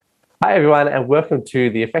Hi, everyone, and welcome to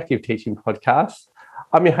the Effective Teaching Podcast.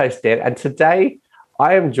 I'm your host, Dan, and today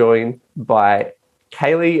I am joined by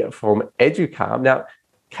Kaylee from Educalm. Now,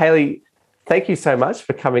 Kaylee, thank you so much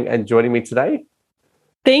for coming and joining me today.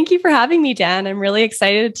 Thank you for having me, Dan. I'm really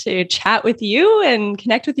excited to chat with you and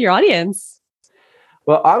connect with your audience.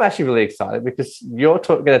 Well, I'm actually really excited because you're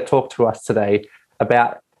going to talk to us today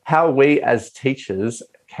about how we as teachers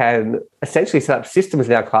can essentially set up systems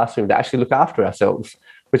in our classroom to actually look after ourselves,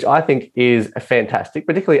 which I think is fantastic,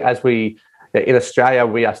 particularly as in Australia,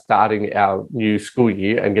 we are starting our new school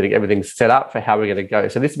year and getting everything set up for how we're going to go.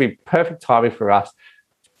 So this would be perfect timing for us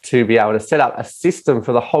to be able to set up a system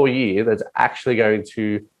for the whole year that's actually going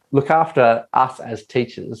to look after us as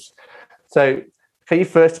teachers. So can you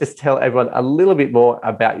first just tell everyone a little bit more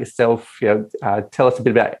about yourself? Tell us a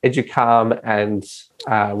bit about Educalm and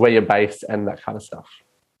where you're based and that kind of stuff.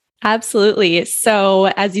 Absolutely.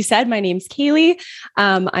 So as you said, my name's Kaylee.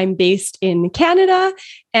 I'm based in Canada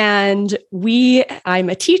and I'm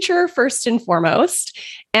a teacher first and foremost.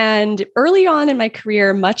 And early on in my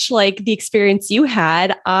career, much like the experience you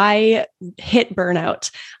had, I hit burnout.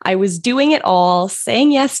 I was doing it all,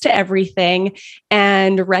 saying yes to everything,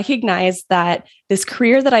 and recognized that this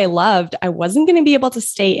career that I loved, I wasn't going to be able to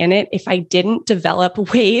stay in it if I didn't develop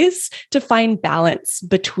ways to find balance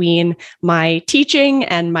between my teaching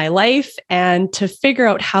and my life and to figure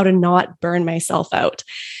out how to not burn myself out.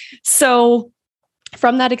 So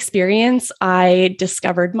from that experience, I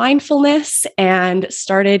discovered mindfulness and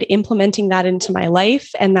started implementing that into my life.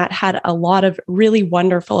 And that had a lot of really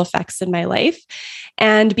wonderful effects in my life.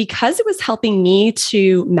 And because it was helping me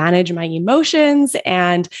to manage my emotions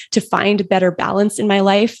and to find better balance in my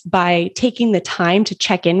life by taking the time to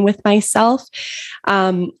check in with myself,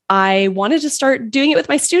 I wanted to start doing it with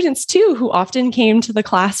my students too, who often came to the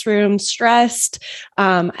classroom stressed,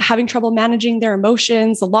 having trouble managing their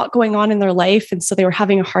emotions, a lot going on in their life. And so they were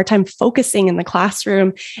having a hard time focusing in the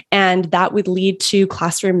classroom, and that would lead to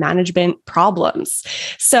classroom management problems.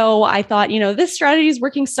 So I thought, this strategy is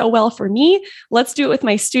working so well for me. Let's do it with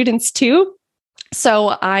my students too.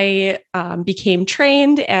 So I became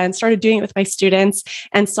trained and started doing it with my students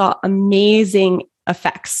and saw amazing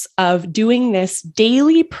effects of doing this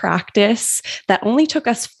daily practice that only took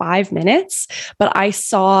us 5 minutes, but I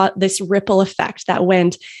saw this ripple effect that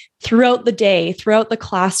went throughout the day, throughout the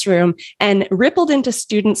classroom, and rippled into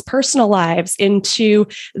students' personal lives, into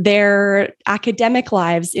their academic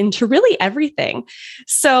lives, into really everything.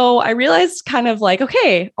 So I realized kind of like,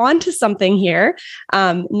 okay, on to something here.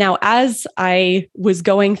 Now, as I was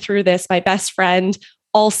going through this, my best friend,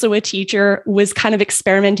 also a teacher, was kind of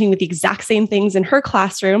experimenting with the exact same things in her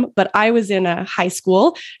classroom, but I was in a high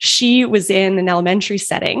school. She was in an elementary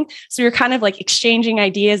setting. So we were kind of like exchanging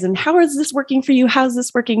ideas and how is this working for you? How's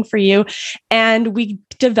this working for you? And we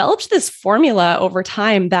developed this formula over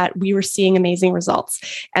time that we were seeing amazing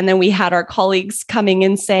results. And then we had our colleagues coming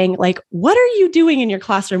in saying, like, what are you doing in your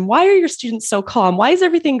classroom? Why are your students so calm? Why is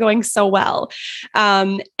everything going so well?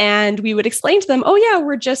 And we would explain to them, oh yeah,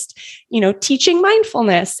 we're just, teaching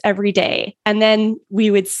mindfulness every day. And then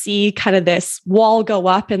we would see kind of this wall go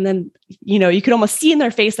up, and then, you could almost see in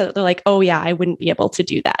their face that they're like, oh yeah, I wouldn't be able to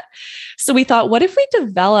do that. So we thought, what if we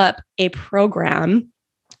develop a program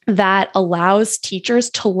that allows teachers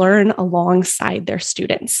to learn alongside their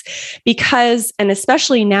students? Because, and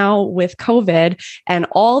especially now with COVID and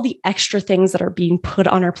all the extra things that are being put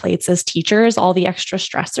on our plates as teachers, all the extra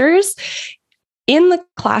stressors, in the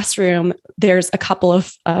classroom, there's a couple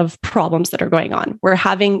of problems that are going on. We're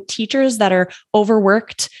having teachers that are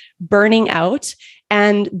overworked, burning out.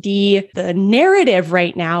 And the narrative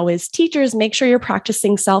right now is teachers, make sure you're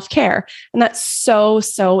practicing self-care. And that's so,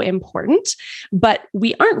 so important. But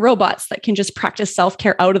we aren't robots that can just practice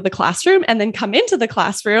self-care out of the classroom and then come into the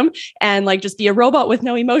classroom and like just be a robot with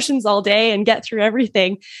no emotions all day and get through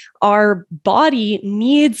everything. Our body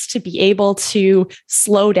needs to be able to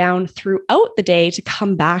slow down throughout the day to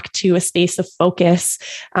come back to a space of focus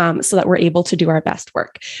so that we're able to do our best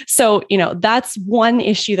work. So, that's one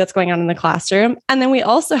issue that's going on in the classroom. And then we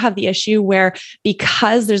also have the issue where,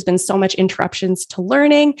 because there's been so much interruptions to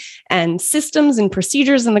learning and systems and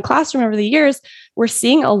procedures in the classroom over the years, we're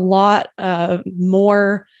seeing a lot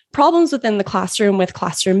more problems within the classroom with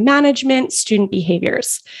classroom management, student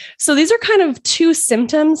behaviors. So these are kind of two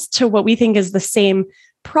symptoms to what we think is the same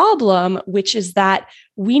problem, which is that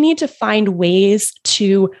we need to find ways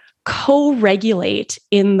to co-regulate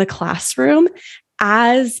in the classroom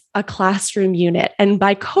as a classroom unit. And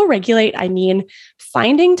by co-regulate, I mean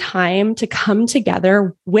finding time to come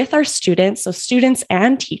together with our students, so students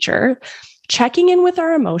and teacher, checking in with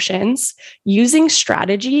our emotions, using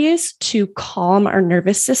strategies to calm our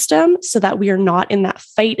nervous system so that we are not in that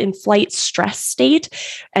fight and flight stress state.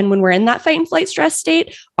 And when we're in that fight and flight stress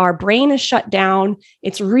state, our brain is shut down.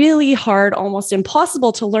 It's really hard, almost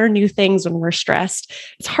impossible to learn new things when we're stressed.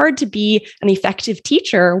 It's hard to be an effective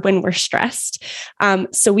teacher when we're stressed.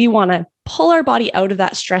 So we want to pull our body out of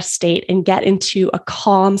that stress state and get into a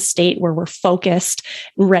calm state where we're focused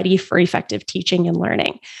and ready for effective teaching and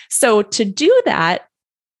learning. So to do that,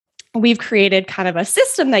 we've created kind of a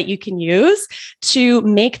system that you can use to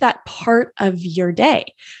make that part of your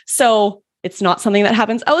day. So it's not something that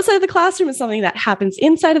happens outside of the classroom. It's something that happens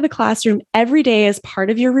inside of the classroom every day as part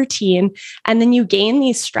of your routine. And then you gain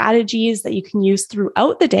these strategies that you can use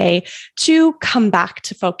throughout the day to come back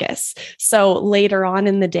to focus. So later on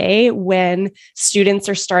in the day, when students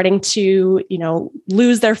are starting to,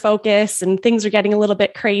 lose their focus and things are getting a little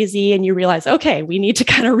bit crazy and you realize, okay, we need to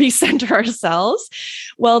kind of recenter ourselves.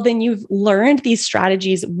 Well, then you've learned these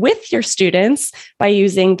strategies with your students by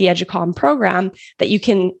using the EDUCALM program that you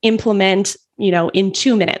can implement in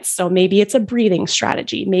 2 minutes. So maybe it's a breathing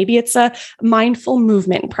strategy. Maybe it's a mindful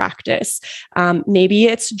movement practice. Maybe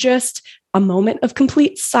it's just a moment of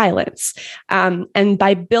complete silence. And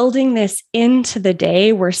by building this into the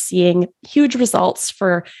day, we're seeing huge results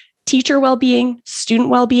for teacher well-being, student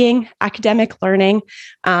well-being, academic learning,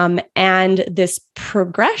 and this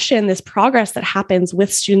progression, this progress that happens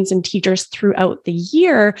with students and teachers throughout the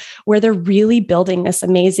year, where they're really building this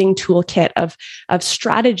amazing toolkit of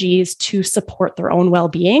strategies to support their own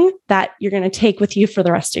well-being that you're going to take with you for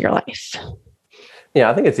the rest of your life.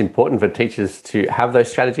 Yeah, I think it's important for teachers to have those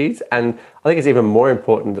strategies. And I think it's even more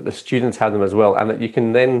important that the students have them as well, and that you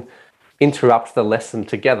can then interrupt the lesson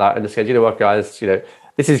together and just say, you know what, guys,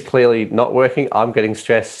 this is clearly not working. I'm getting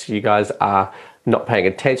stressed. You guys are not paying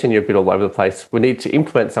attention. You're a bit all over the place. We need to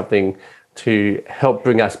implement something to help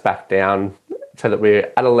bring us back down so that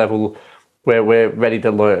we're at a level where we're ready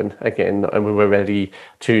to learn again, and we're ready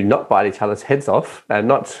to not bite each other's heads off and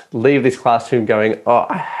not leave this classroom going, oh,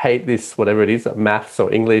 I hate this, whatever it is, maths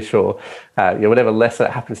or English or whatever lesson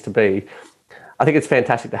it happens to be. I think it's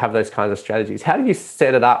fantastic to have those kinds of strategies. How do you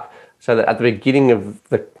set it up so that at the beginning of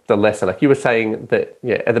the lesson, like you were saying that,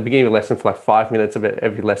 at the beginning of the lesson for like 5 minutes of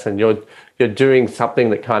every lesson, you're doing something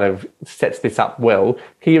that kind of sets this up well.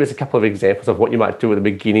 Can you give us a couple of examples of what you might do at the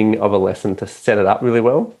beginning of a lesson to set it up really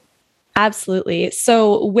well? Absolutely.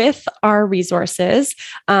 So with our resources,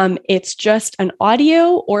 it's just an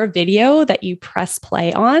audio or video that you press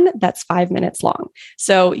play on that's 5 minutes long.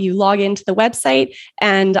 So you log into the website,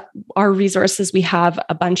 and our resources, we have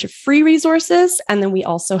a bunch of free resources. And then we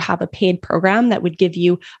also have a paid program that would give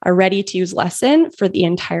you a ready-to-use lesson for the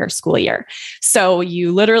entire school year. So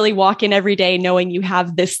you literally walk in every day knowing you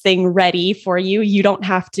have this thing ready for you. You don't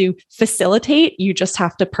have to facilitate, you just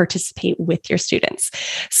have to participate with your students.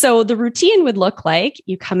 So the routine would look like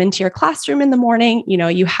you come into your classroom in the morning,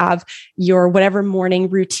 you have your whatever morning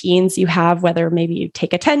routines you have, whether maybe you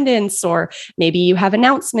take attendance or maybe you have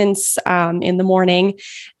announcements in the morning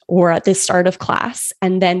or at the start of class.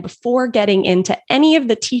 And then before getting into any of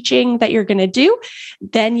the teaching that you're going to do,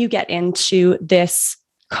 then you get into this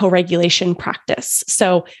co-regulation practice.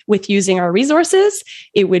 So with using our resources,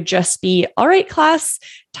 it would just be, all right, class,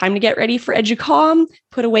 time to get ready for EDUCALM,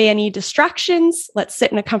 put away any distractions, let's sit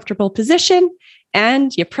in a comfortable position,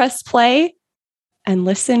 and you press play and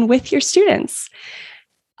listen with your students.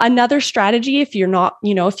 Another strategy, if you're not,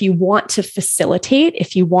 if you want to facilitate,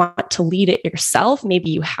 if you want to lead it yourself, maybe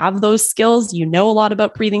you have those skills, a lot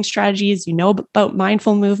about breathing strategies, about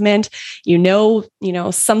mindful movement,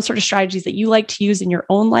 some sort of strategies that you like to use in your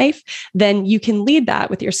own life, then you can lead that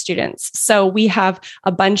with your students. So we have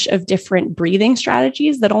a bunch of different breathing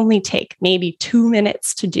strategies that only take maybe 2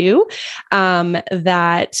 minutes to do,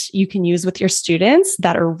 that you can use with your students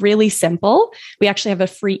that are really simple. We actually have a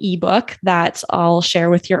free ebook that I'll share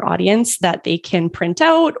with your audience that they can print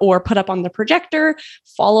out or put up on the projector,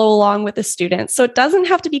 follow along with the students. So it doesn't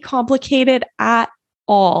have to be complicated at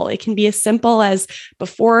all. It can be as simple as,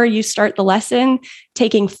 before you start the lesson,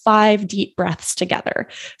 taking 5 deep breaths together.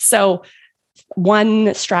 So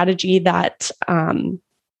one strategy that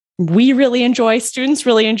we really enjoy, students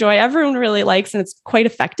really enjoy, everyone really likes, and it's quite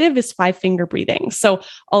effective, is 5-finger breathing. So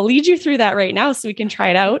I'll lead you through that right now so we can try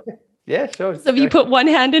it out. Yeah, sure. So if you put one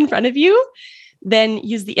hand in front of you, then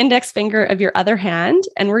use the index finger of your other hand,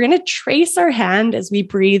 and we're going to trace our hand as we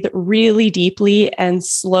breathe really deeply and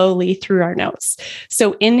slowly through our nose.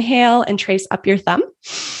 So inhale and trace up your thumb.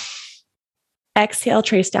 Exhale,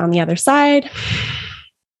 trace down the other side.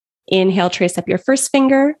 Inhale, trace up your first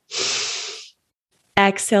finger.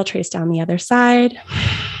 Exhale, trace down the other side.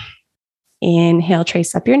 Inhale,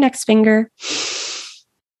 trace up your next finger.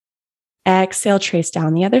 Exhale, trace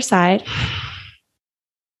down the other side.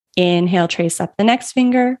 Inhale, trace up the next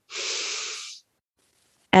finger.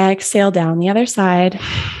 Exhale, down the other side.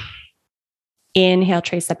 Inhale,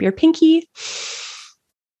 trace up your pinky.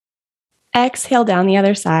 Exhale, down the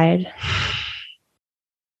other side.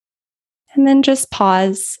 And then just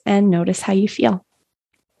pause and notice how you feel.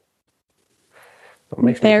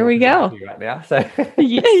 There we go. Right now, so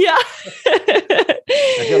yeah.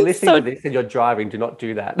 If you're listening to this and you're driving, do not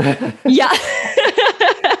do that. Yeah.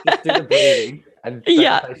 Just do the breathing and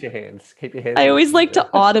don't place your hands. Keep your hands. I always like to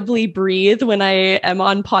audibly breathe when I am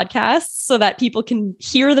on podcasts so that people can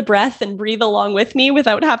hear the breath and breathe along with me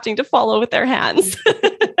without having to follow with their hands.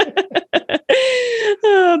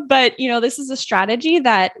 But, this is a strategy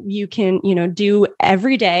that you can, do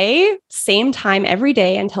every day, same time every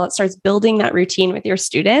day until it starts building that routine with your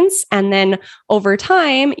students. And then over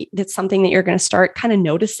time, it's something that you're going to start kind of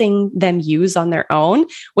noticing them use on their own.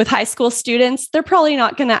 With high school students, they're probably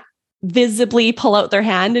not going to visibly pull out their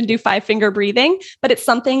hand and do 5-finger breathing, but it's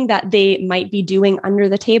something that they might be doing under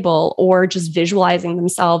the table or just visualizing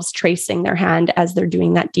themselves tracing their hand as they're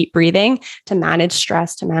doing that deep breathing to manage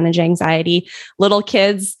stress, to manage anxiety. Little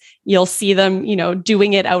kids, you'll see them,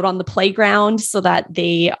 doing it out on the playground so that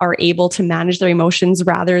they are able to manage their emotions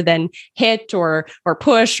rather than hit or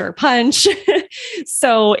push or punch.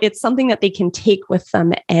 So it's something that they can take with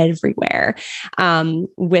them everywhere.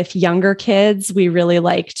 With younger kids, we really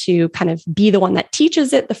like to kind of be the one that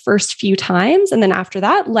teaches it the first few times. And then after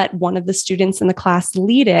that, let one of the students in the class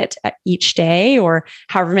lead it each day or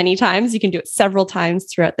however many times. You can do it several times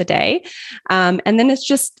throughout the day. And then it's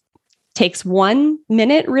just takes 1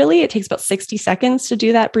 minute, really. It takes about 60 seconds to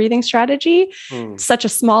do that breathing strategy. Such a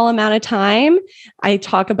small amount of time. I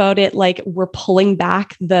talk about it like we're pulling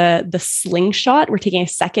back the slingshot. We're taking a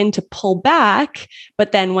second to pull back,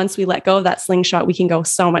 but then once we let go of that slingshot, we can go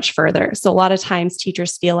so much further. So a lot of times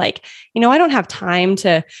teachers feel like, I don't have time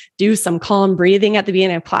to do some calm breathing at the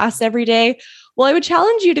beginning of class every day. Well, I would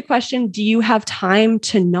challenge you to question, do you have time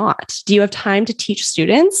to not? Do you have time to teach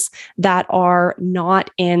students that are not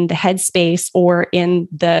in the headspace or in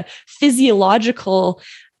the physiological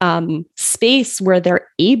space where they're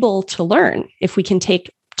able to learn? If we can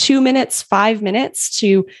take 2 minutes, 5 minutes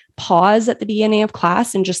to pause at the beginning of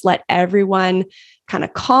class and just let everyone kind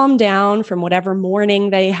of calm down from whatever morning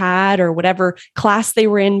they had or whatever class they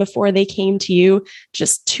were in before they came to you,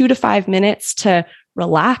 just 2 to 5 minutes to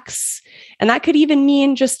relax. And that could even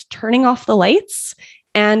mean just turning off the lights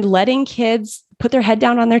and letting kids put their head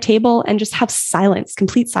down on their table and just have silence,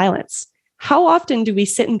 complete silence. How often do we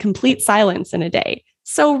sit in complete silence in a day?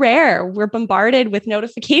 So rare. We're bombarded with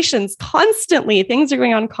notifications constantly. Things are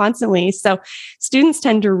going on constantly. So students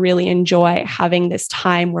tend to really enjoy having this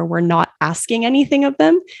time where we're not asking anything of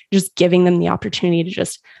them, just giving them the opportunity to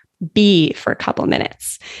just be for a couple of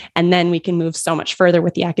minutes. And then we can move so much further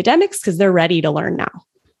with the academics because they're ready to learn now.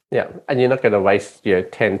 Yeah. And you're not going to waste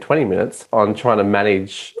 10, 20 minutes on trying to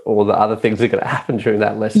manage all the other things that are going to happen during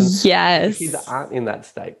that lesson. Yes. Kids aren't in that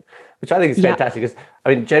state, which I think is fantastic.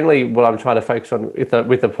 Because generally what I'm trying to focus on with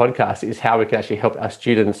the podcast is how we can actually help our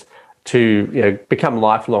students to become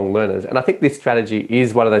lifelong learners. And I think this strategy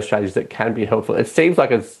is one of those strategies that can be helpful. It seems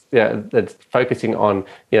like it's focusing on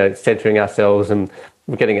centering ourselves and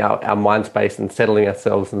getting our mind space and settling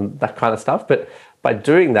ourselves and that kind of stuff. But by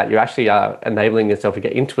doing that, you actually are enabling yourself to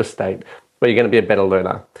get into a state where you're going to be a better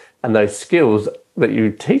learner. And those skills that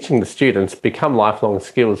you're teaching the students become lifelong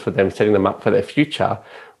skills for them, setting them up for their future,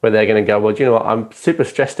 where they're going to go, well, do you know what? I'm super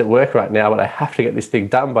stressed at work right now, but I have to get this thing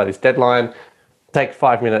done by this deadline. Take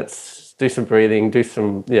 5 minutes, do some breathing, do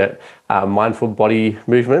some mindful body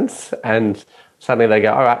movements, and suddenly they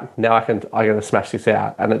go, all right, now I'm going to smash this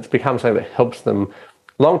out. And it's become something that helps them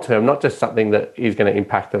long term, not just something that is going to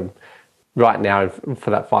impact them right now for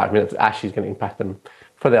that 5 minutes, actually is going to impact them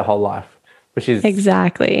for their whole life, which is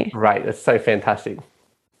exactly great. It's so fantastic.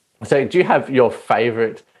 So do you have your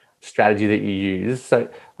favorite strategy that you use? So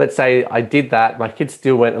let's say I did that, my kids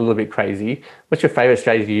still went a little bit crazy. What's your favorite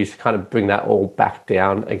strategy you use to kind of bring that all back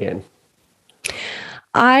down again?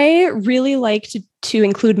 I really like to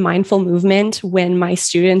include mindful movement when my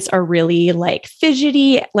students are really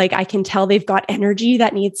fidgety, I can tell they've got energy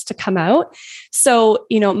that needs to come out. So,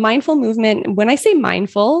 mindful movement, when I say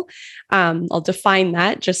mindful, I'll define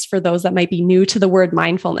that just for those that might be new to the word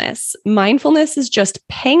mindfulness. Mindfulness is just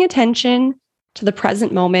paying attention to the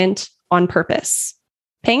present moment on purpose.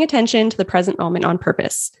 Paying attention to the present moment on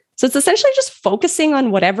purpose. So it's essentially just focusing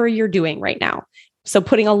on whatever you're doing right now. So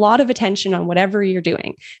putting a lot of attention on whatever you're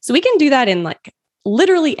doing. So we can do that in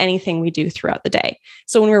literally anything we do throughout the day.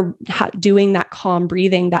 So when we're doing that calm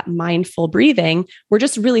breathing, that mindful breathing, we're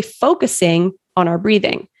just really focusing on our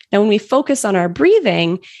breathing. Now, when we focus on our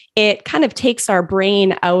breathing, it kind of takes our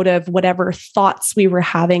brain out of whatever thoughts we were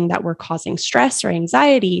having that were causing stress or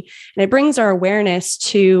anxiety. And it brings our awareness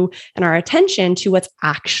to and our attention to what's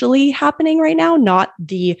actually happening right now, not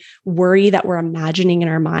the worry that we're imagining in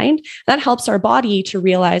our mind. That helps our body to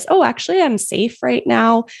realize, oh, actually, I'm safe right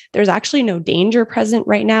now. There's actually no danger present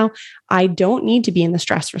right now. I don't need to be in the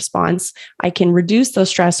stress response. I can reduce those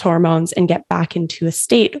stress hormones and get back into a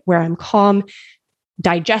state where I'm calm,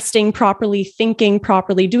 digesting properly, thinking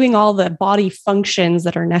properly, doing all the body functions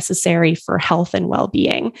that are necessary for health and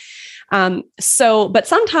well-being. But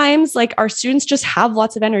sometimes like our students just have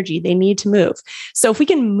lots of energy. They need to move. So if we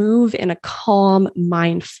can move in a calm,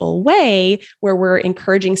 mindful way where we're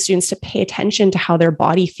encouraging students to pay attention to how their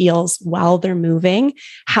body feels while they're moving,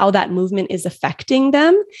 how that movement is affecting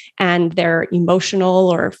them and their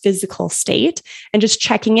emotional or physical state, and just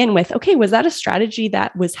checking in with, okay, was that a strategy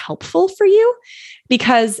that was helpful for you?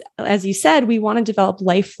 Because as you said, we want to develop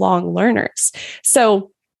lifelong learners.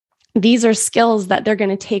 So these are skills that they're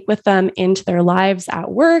going to take with them into their lives at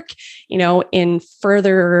work, in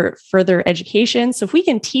further education. So if we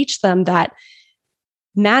can teach them that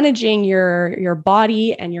managing your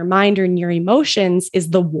body and your mind and your emotions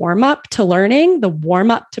is the warm up to learning, the warm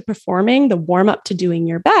up to performing, the warm up to doing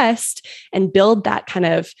your best, and build that kind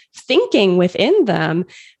of thinking within them,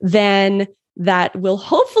 then that will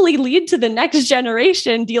hopefully lead to the next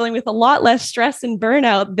generation dealing with a lot less stress and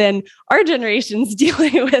burnout than our generation's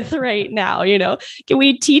dealing with right now. Can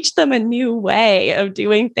we teach them a new way of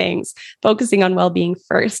doing things, focusing on well-being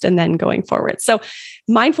first and then going forward? So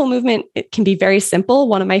mindful movement, it can be very simple.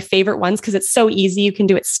 One of my favorite ones, because it's so easy, you can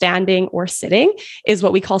do it standing or sitting, is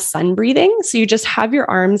what we call sun breathing. So you just have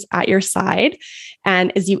your arms at your side.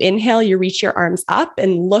 And as you inhale, you reach your arms up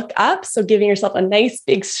and look up. So giving yourself a nice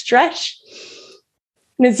big stretch.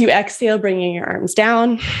 And as you exhale, bringing your arms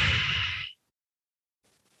down.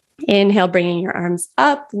 Inhale, bringing your arms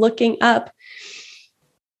up, looking up.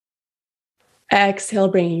 Exhale,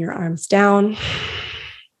 bringing your arms down.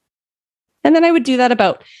 And then I would do that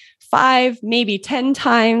about 5, maybe 10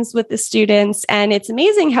 times with the students. And it's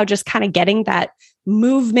amazing how just kind of getting that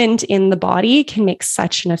movement in the body can make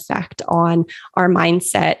such an effect on our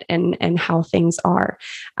mindset and how things are.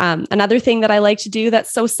 Another thing that I like to do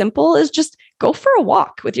that's so simple is just go for a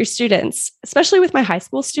walk with your students, especially with my high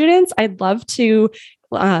school students. I'd love to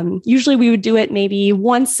usually we would do it maybe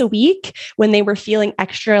once a week when they were feeling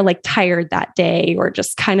extra like tired that day or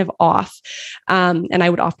just kind of off. And I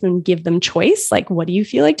would often give them choice, like, what do you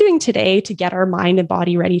feel like doing today to get our mind and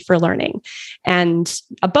body ready for learning? And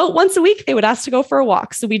about once a week, they would ask to go for a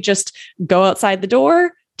walk. So we just go outside the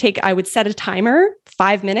door, I would set a timer,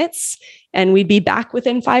 5 minutes, and we'd be back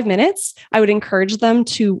within 5 minutes. I would encourage them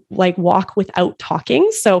to walk without talking.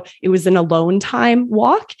 So it was an alone time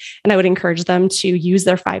walk. And I would encourage them to use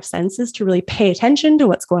their 5 senses to really pay attention to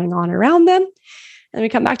what's going on around them. And we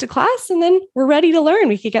come back to class and then we're ready to learn.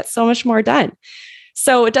 We could get so much more done.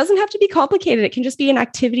 So it doesn't have to be complicated. It can just be an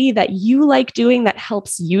activity that you like doing that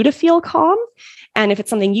helps you to feel calm. And if it's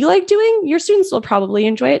something you like doing, your students will probably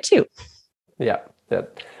enjoy it too. Yeah.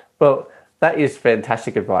 Well, that is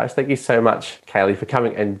fantastic advice. Thank you so much, Kaylee, for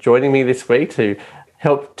coming and joining me this week to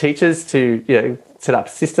help teachers to set up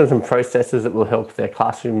systems and processes that will help their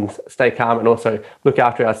classrooms stay calm and also look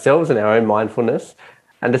after ourselves and our own mindfulness,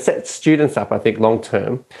 and to set students up, I think, long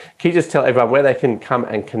term. Can you just tell everyone where they can come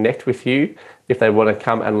and connect with you if they want to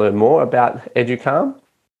come and learn more about EduCalm?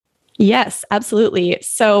 Yes, absolutely.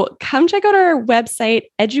 So come check out our website,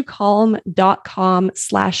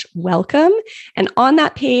 educalm.com/welcome. And on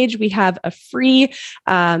that page, we have a free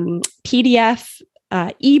PDF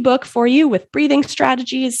ebook for you with breathing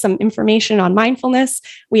strategies, some information on mindfulness.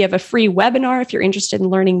 We have a free webinar if you're interested in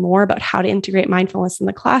learning more about how to integrate mindfulness in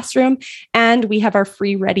the classroom. And we have our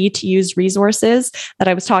free ready-to-use resources that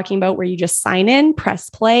I was talking about, where you just sign in, press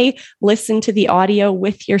play, listen to the audio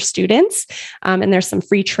with your students. And there's some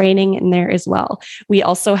free training in there as well. We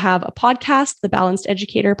also have a podcast, the Balanced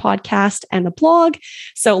Educator podcast, and a blog.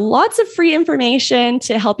 So lots of free information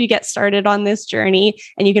to help you get started on this journey.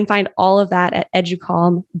 And you can find all of that at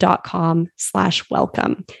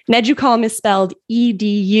educalm.com/welcome. And EduCalm is spelled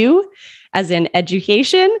EDU as in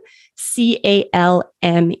education,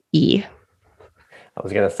 CALME. I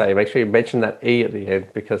was going to say, make sure you mention that E at the end,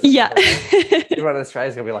 because everyone in Australia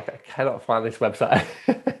is going to be like, I cannot find this website.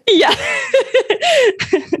 Yeah.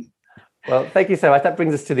 Well, thank you so much. That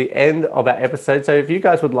brings us to the end of our episode. So if you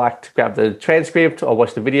guys would like to grab the transcript or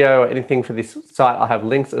watch the video or anything for this site, I'll have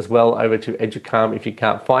links as well over to Educalm if you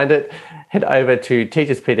can't find it. Head over to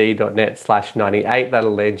teacherspd.net/98.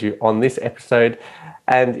 That'll land you on this episode.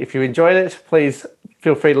 And if you enjoyed it, please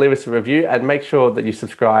feel free to leave us a review and make sure that you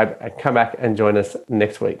subscribe and come back and join us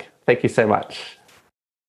next week. Thank you so much.